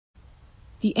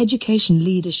The Education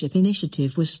Leadership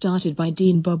Initiative was started by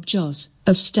Dean Bob Joss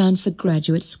of Stanford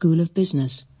Graduate School of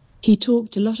Business. He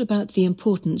talked a lot about the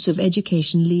importance of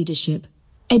education leadership.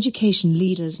 Education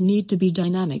leaders need to be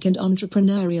dynamic and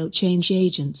entrepreneurial change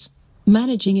agents.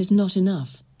 Managing is not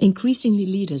enough. Increasingly,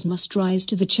 leaders must rise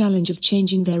to the challenge of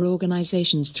changing their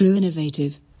organizations through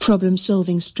innovative,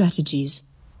 problem-solving strategies.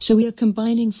 So we are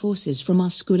combining forces from our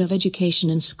School of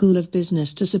Education and School of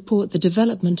Business to support the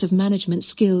development of management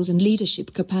skills and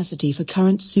leadership capacity for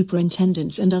current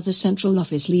superintendents and other central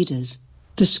office leaders.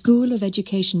 The School of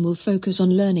Education will focus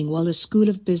on learning while the School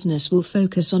of Business will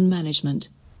focus on management.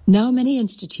 Now many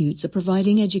institutes are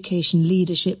providing education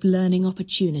leadership learning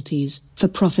opportunities, for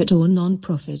profit or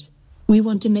non-profit. We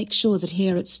want to make sure that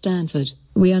here at Stanford,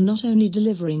 we are not only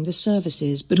delivering the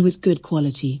services but with good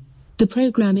quality. The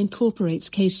program incorporates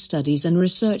case studies and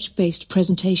research-based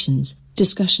presentations,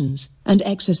 discussions, and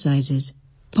exercises.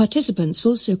 Participants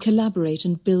also collaborate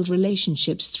and build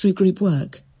relationships through group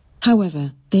work.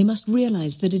 However, they must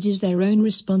realize that it is their own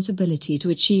responsibility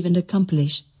to achieve and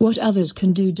accomplish. What others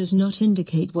can do does not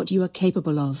indicate what you are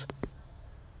capable of.